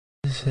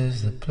This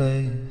is the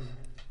place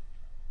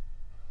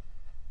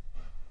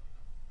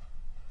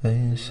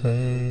they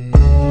say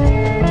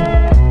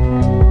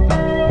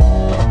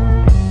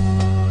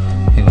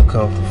people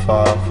come from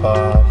far,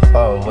 far,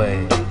 far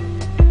away to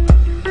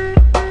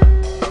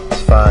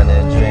find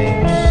their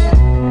dreams,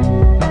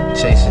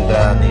 chasing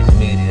down these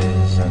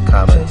meteors and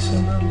comets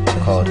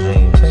called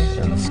dreams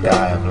in the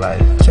sky of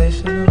life.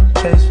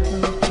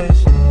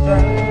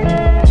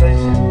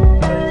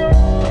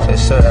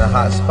 There's certain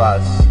hot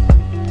spots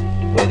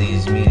where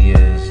these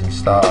meteors and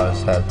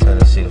stars have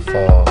tendency to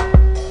fall.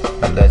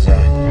 And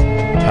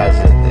legend has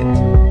it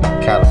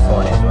that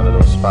California is one of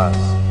those spots.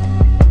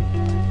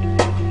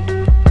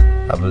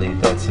 I believe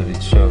that to be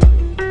true.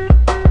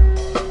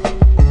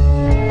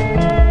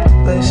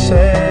 They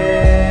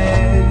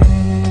say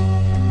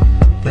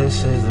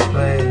this is the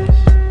place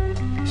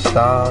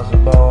stars are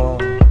born.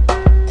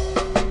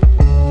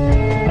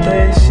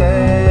 They say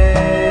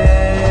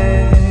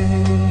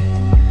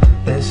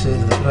this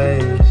is the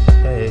place,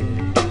 hey,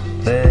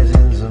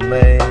 legends are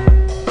made.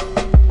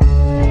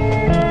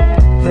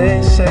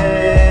 They say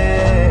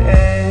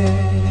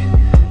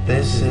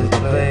this is the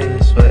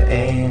place where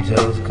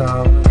angels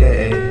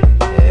congregate.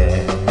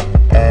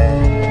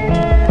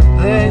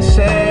 They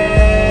say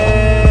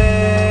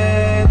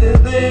that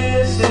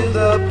this is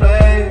the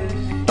place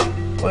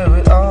where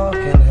it all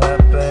can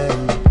happen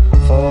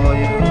for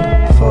you,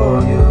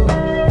 for you,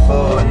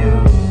 for you,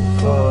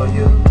 for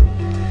you.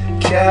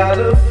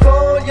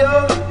 California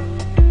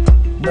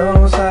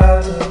knows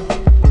how to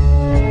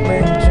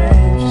make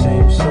dreams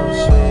seem so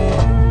sweet.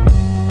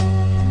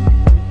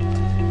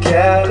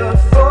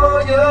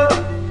 California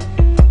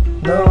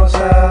knows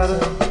how to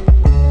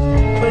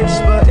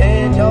whisper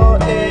in your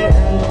ear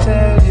and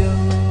tell you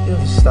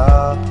you're a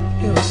star,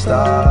 you're a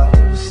star,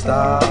 you're a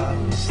star,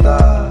 you're a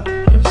star,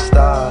 you're a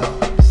star,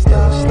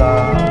 you're a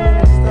star.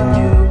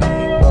 You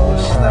keep on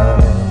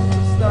shining.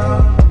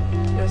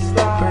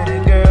 Pretty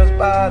girls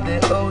by the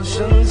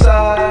ocean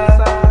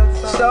side,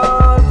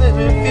 stars that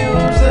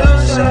refuse to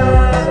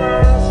shine.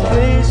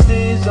 Place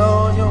these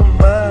on your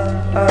mind.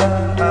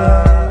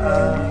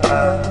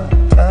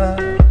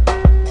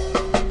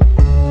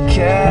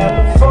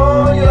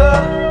 California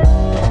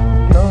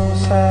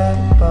knows how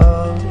to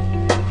party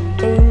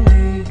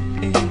indeed.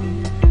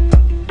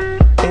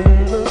 In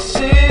the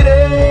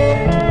city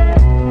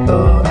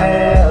of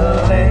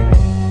LA,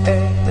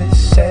 they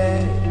say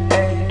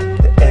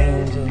the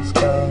angels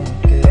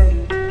congregate.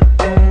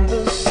 In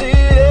the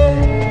city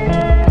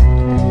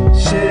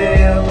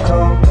of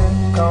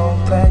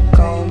compact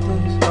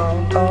buildings all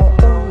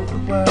over the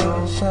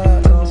world,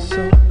 shining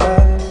so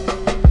bright.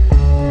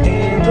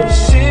 In the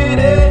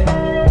city,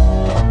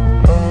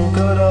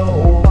 good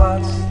old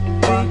watts,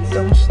 beat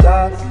them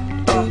stop,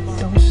 beat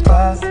them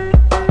stop.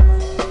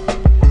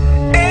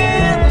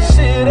 In the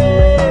city,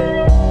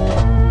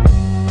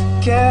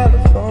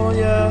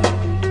 California,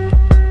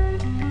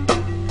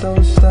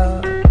 don't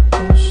stop,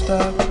 don't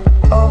stop.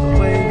 All the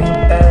way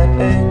from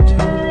LA to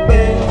the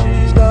Bay,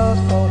 stars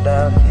fall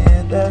down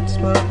here, that's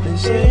what they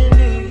say.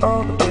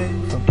 All the way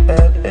from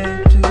LA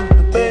to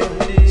the Bay,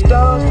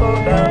 stars fall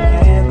down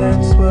here,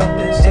 that's what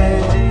they say.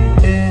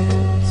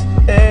 It's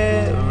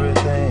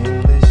everything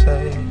they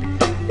say.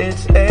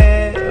 It's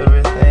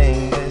everything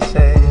they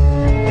say.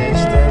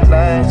 Distant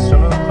lights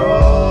from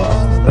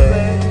across the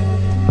bay.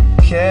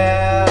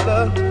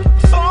 California,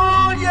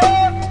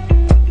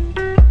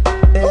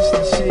 it's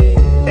the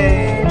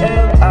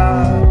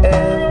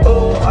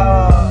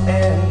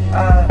California.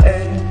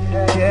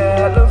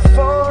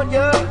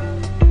 California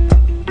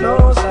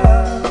knows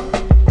how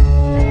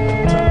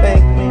to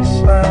make me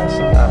smile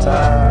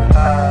sometimes.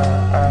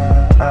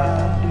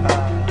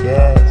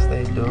 Yes,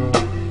 they do.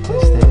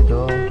 Yes, they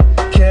do.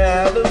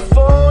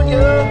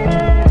 California,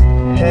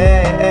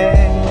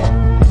 hey,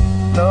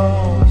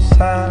 knows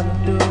how to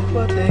do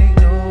what they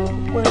do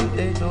when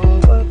they do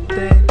what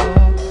they do,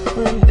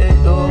 when they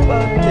do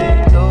what they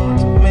do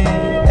to me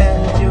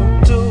and you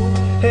too.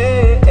 Hey,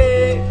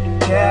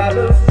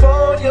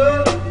 California,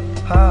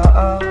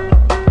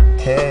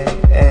 hey,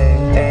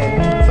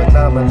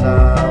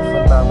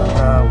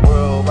 phenomenon,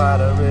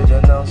 worldwide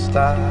original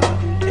style.